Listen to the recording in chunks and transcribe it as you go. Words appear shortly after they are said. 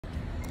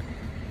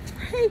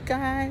Hey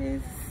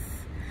guys,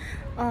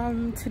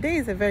 today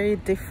is a very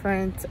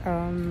different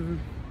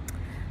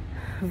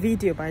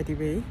video, by the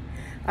way.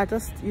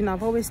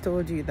 I've always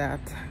told you that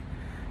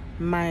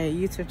my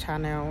YouTube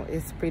channel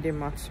is pretty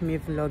much me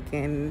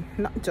vlogging,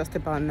 not just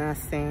about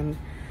nursing,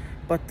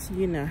 but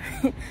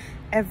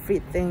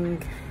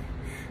everything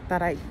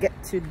that I get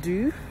to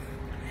do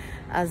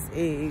as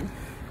a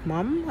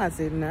mom, as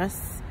a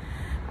nurse,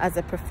 as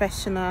a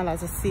professional,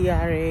 as a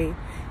CRA,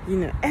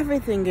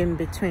 everything in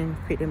between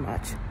pretty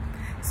much.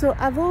 So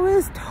I've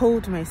always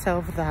told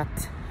myself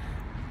that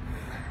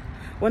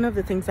one of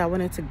the things I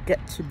wanted to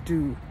get to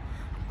do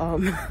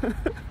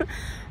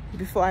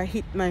before I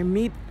hit my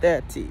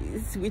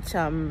mid-30s, which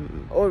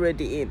I'm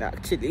already in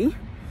actually,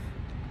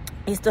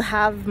 is to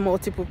have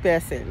multiple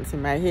piercings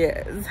in my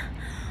ears.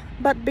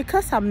 But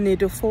because I'm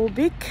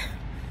needlephobic,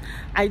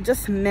 I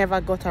just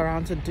never got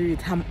around to do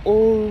it. I'm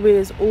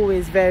always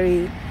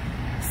very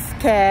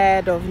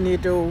scared of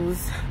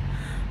needles.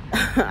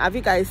 Have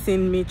you guys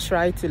seen me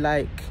try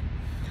to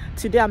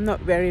today I'm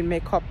not wearing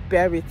makeup,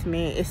 bear with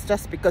me. It's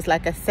just because,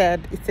 like I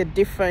said, it's a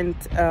different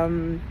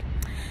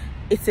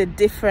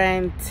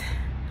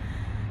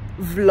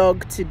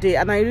vlog today,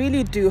 and I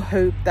really do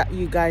hope that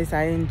you guys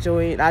are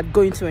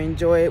going to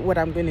enjoy what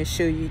I'm going to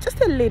show you, just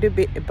a little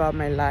bit about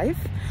my life.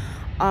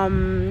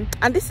 And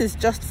this is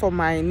just for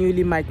my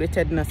newly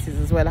migrated nurses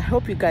as well. I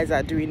hope you guys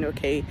are doing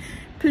okay.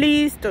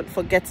 Please don't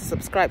forget to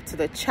subscribe to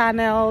the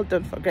channel.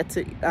 Don't forget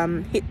to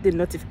hit the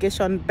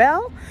notification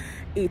bell.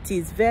 It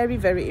is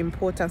very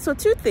important. So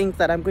 2 things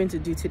that I'm going to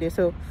do today.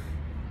 So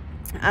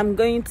I'm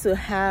going to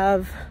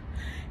have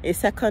a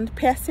second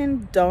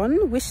piercing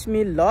done. Wish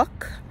me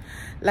luck.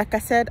 Like I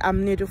said,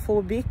 I'm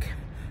needlephobic.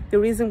 The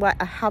reason why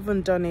I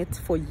haven't done it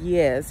for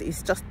years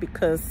is just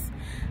because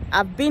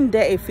I've been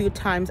there a few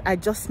times. I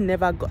just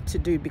never got to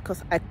do it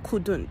because I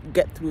couldn't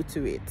get through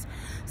to it.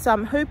 So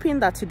I'm hoping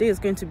that today is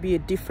going to be a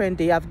different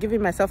day. I've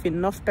given myself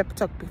enough pep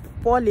talk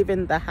before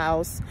leaving the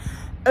house.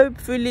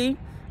 Hopefully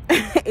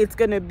it's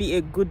going to be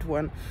a good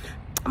one.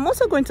 I'm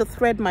also going to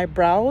thread my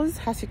brows.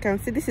 As you can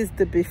see, this is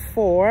the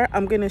before.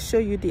 I'm going to show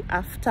you the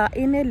after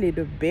in a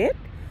little bit.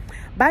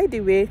 By the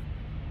way,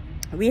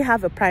 we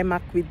have a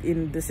Primark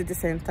within the city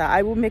center.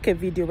 I will make a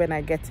video when I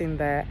get in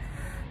there.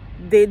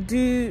 They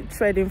do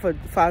threading for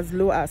as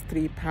low as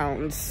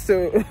 £3.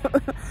 So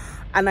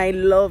and I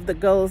love the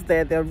girls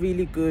there. They're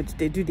really good.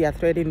 They do their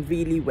threading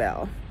really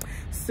well.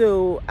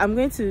 So I'm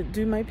going to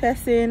do my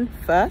piercing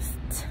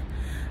first.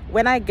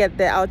 When I get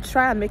there, I'll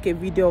try and make a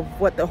video of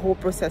what the whole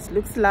process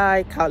looks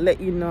like. I'll let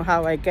you know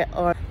how I get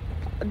on.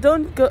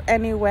 Don't go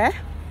anywhere.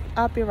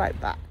 I'll be right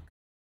back.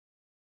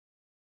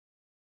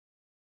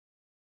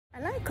 I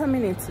like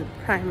coming into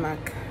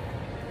Primark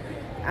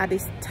at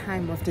this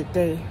time of the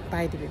day,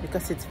 by the way,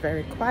 because it's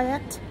very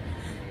quiet.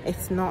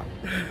 It's not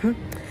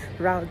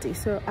rowdy.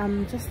 So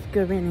I'm just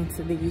going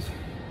into the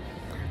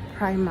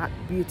Primark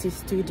beauty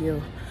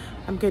studio.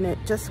 I'm gonna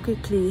just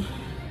quickly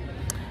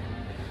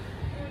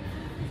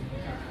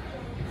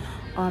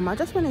I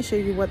just want to show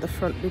you what the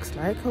front looks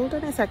like. Hold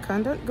on a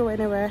second, don't go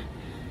anywhere.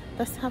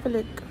 Let's have a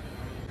look.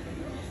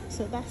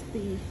 So that's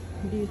the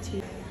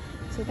beauty.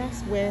 So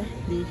that's where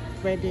the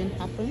threading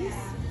happens.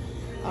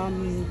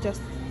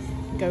 Just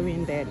go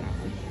in there now.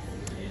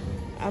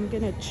 I'm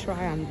gonna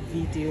try and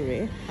video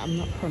it. I'm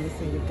not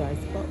promising you guys,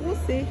 but we'll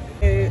see.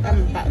 So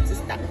I'm about to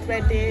start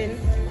threading.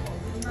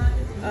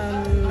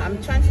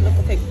 I'm trying to look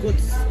at a good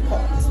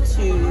spot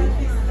to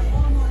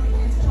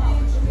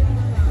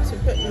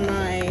put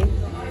my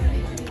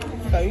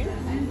phone.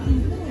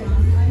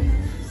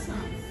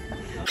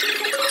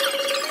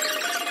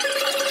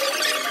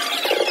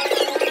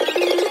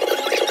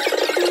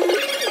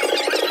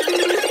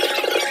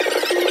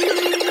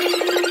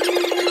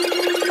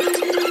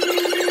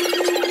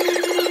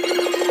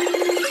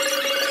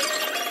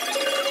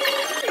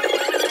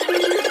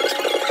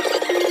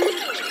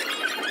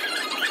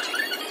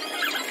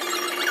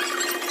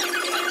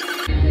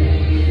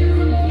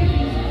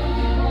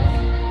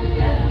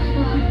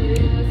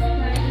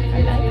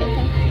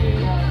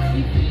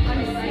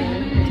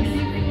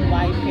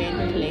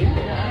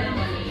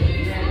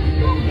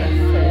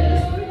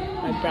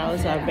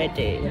 Brows are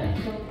ready.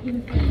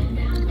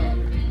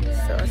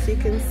 So as you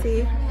can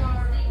see,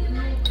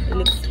 it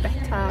looks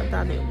better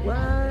than it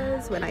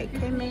was when I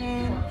came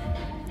in.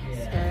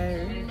 So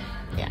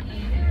yeah,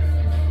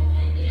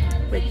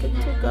 we're good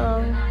to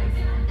go.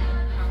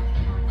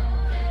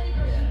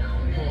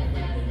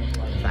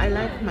 So I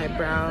like my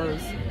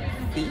brows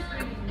thick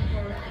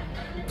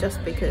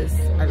just because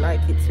I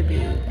like it to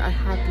be, I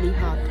hardly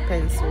have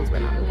pencils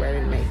when I'm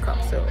wearing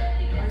makeup, so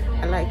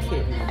I like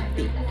it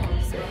thick.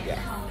 So yeah.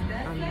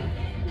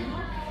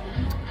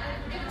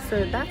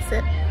 So that's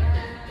it.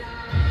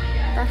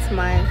 That's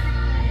my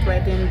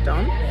threading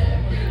done.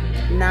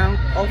 Now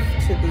off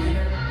to the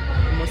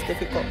most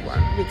difficult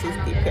one, which is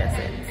the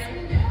piercings.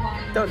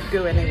 Don't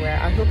go anywhere.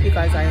 I hope you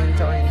guys are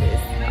enjoying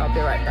this. I'll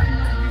be right back.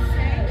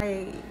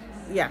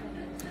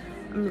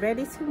 I'm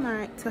ready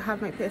to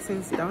have my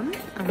piercings done.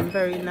 I'm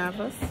very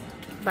nervous,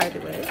 by the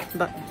way,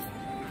 but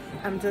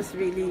I'm just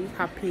really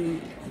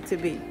happy to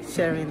be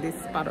sharing this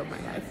part of my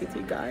life with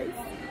you guys.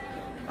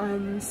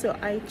 So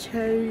I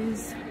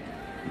chose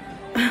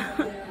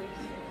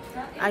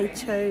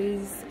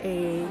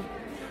a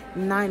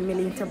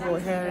 9mm ball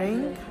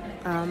herring.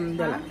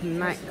 They're like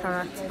 9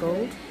 karat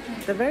gold.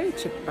 They're very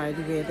cheap, by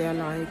the way. They're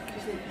like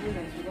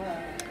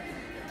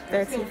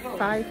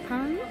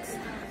 £35,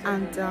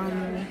 and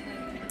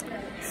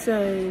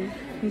so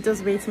I'm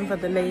just waiting for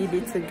the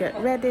lady to get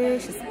ready.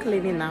 She's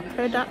cleaning our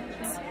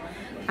products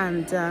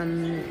and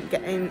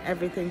getting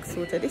everything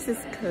sorted. This is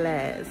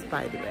Claire's,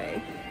 by the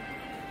way.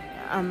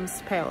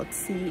 Spelled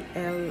C-L-A-I-R-E'(S).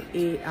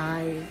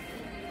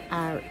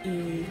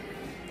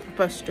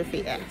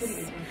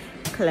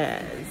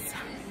 Claire's.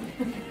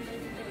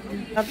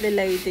 Lovely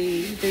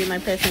lady doing my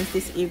presents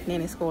this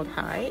evening is called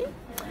Hi,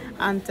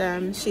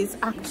 and she's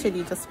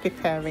actually just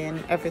preparing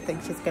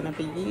everything she's gonna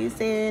be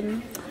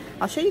using.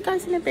 I'll show you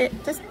guys in a bit.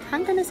 Just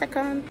hang on a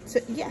second. So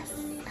yes,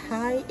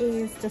 Hi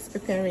is just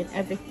preparing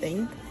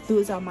everything.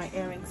 Those are my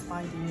earrings,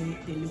 by the way.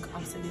 They look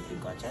absolutely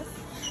gorgeous.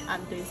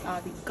 And those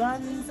are the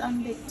guns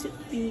and the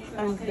toothpick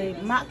and the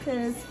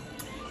markers.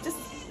 Just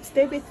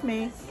stay with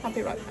me. I'll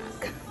be right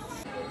back.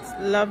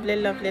 Lovely,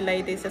 lovely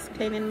ladies just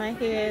cleaning my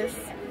hairs.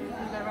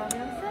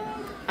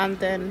 And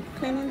then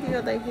cleaning the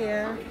other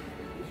hair.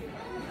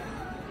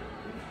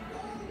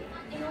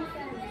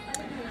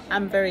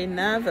 I'm very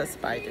nervous,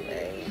 by the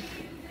way,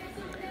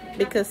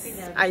 because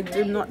I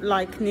do not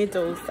like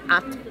needles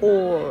at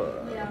all.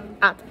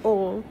 At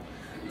all.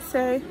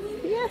 So,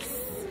 yes.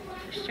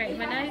 Straighten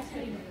my nose.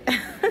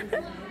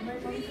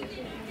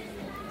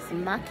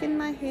 Smacking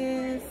my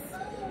hairs.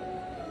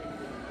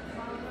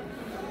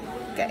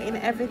 Getting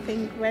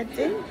everything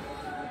ready.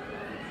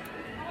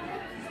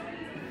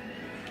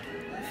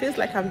 Feels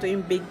like I'm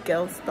doing big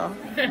girl stuff.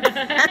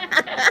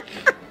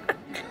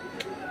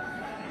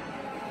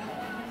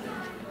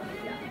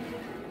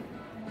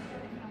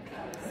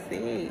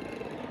 See.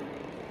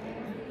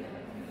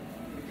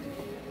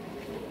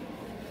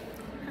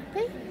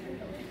 Happy?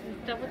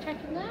 Double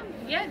checking them?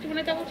 Yeah, do you want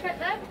to double check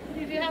them?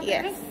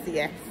 Yes,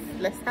 yes.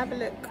 Let's have a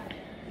look.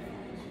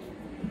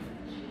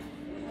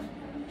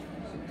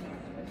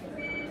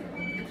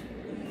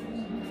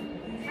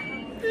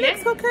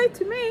 Looks okay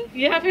to me.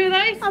 You happy with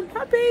those? I'm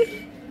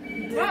happy.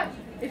 Right,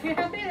 if you're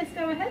happy, let's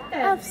go ahead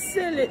then.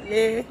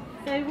 Absolutely.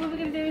 So what we're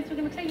going to do is we're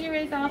going to clean your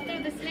ears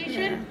after the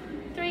solution.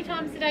 3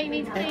 times a day you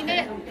need to clean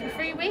it for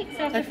 3 weeks.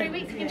 So after 3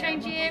 weeks you can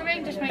change your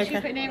earring. Just make sure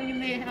you put an earring in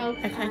the hole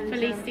for at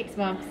least 6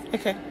 months.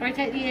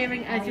 Rotate the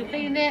earring as you're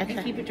cleaning it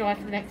and keep it dry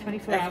for the next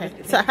 24 hours.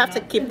 So I have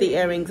to keep the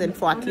earrings in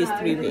for at least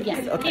 3 weeks.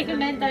 Yes, keep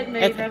them in, don't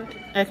move them.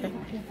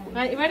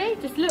 Right, you ready?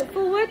 Just look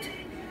forward.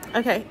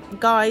 Okay,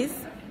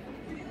 guys.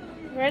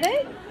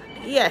 Ready?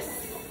 Yes.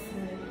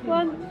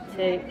 1,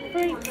 2,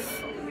 3.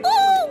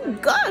 Oh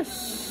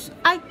gosh,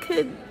 I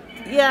could,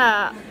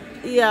 yeah,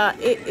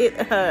 it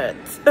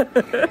hurts.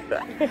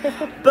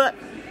 But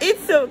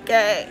it's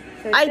okay.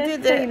 So I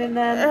did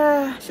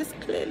it. Just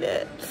clean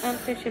it. I'm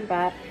pushing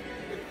back.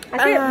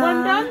 That's it,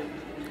 1 done.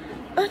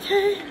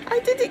 Okay, I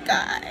did it,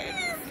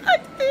 guys. I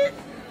did it.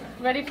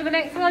 Ready for the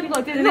next one? You've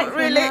got to do the Not next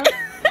really. one now.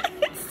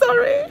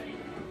 Sorry.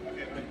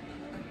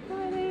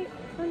 Ready?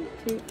 1,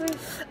 2, 3.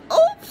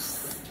 Oops.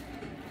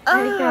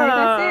 There you go,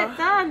 that's it,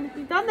 done.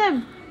 You've done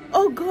them.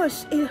 Oh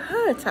gosh, it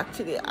hurts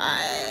actually.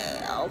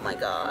 Oh my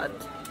god.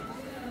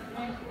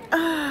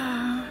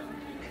 I'm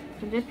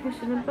just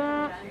pushing them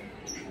back.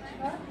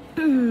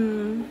 There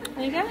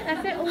you go,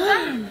 that's it, all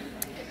done.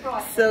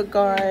 So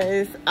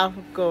guys,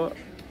 I've got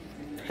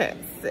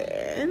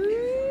piercings.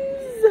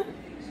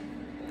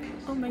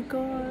 Oh my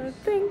god,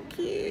 thank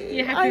you.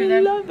 You're happy with them? I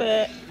love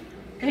it.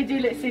 They do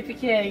look super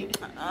cute.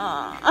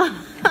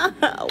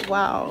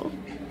 Wow.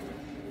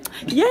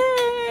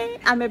 Yay!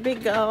 I'm a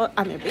big girl.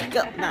 I'm a big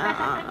girl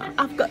now.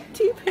 I've got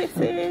 2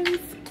 piercings.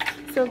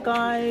 So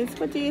guys,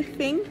 what do you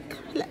think?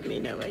 Let me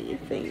know what you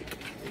think.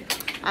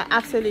 I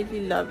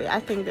absolutely love it. I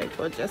think they're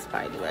gorgeous,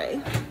 by the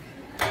way.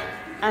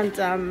 And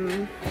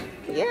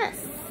yes.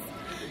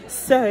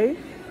 So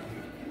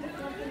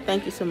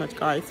thank you so much,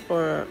 guys,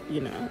 for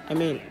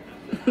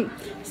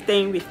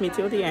staying with me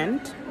till the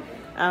end.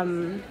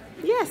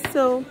 Yes,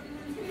 so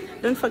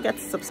don't forget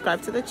to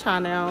subscribe to the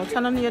channel,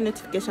 turn on your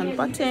notification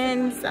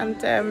buttons,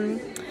 and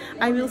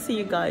I will see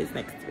you guys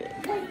next week.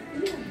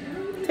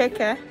 Take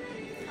care,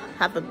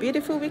 have a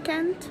beautiful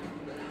weekend,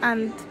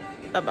 and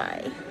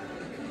bye-bye.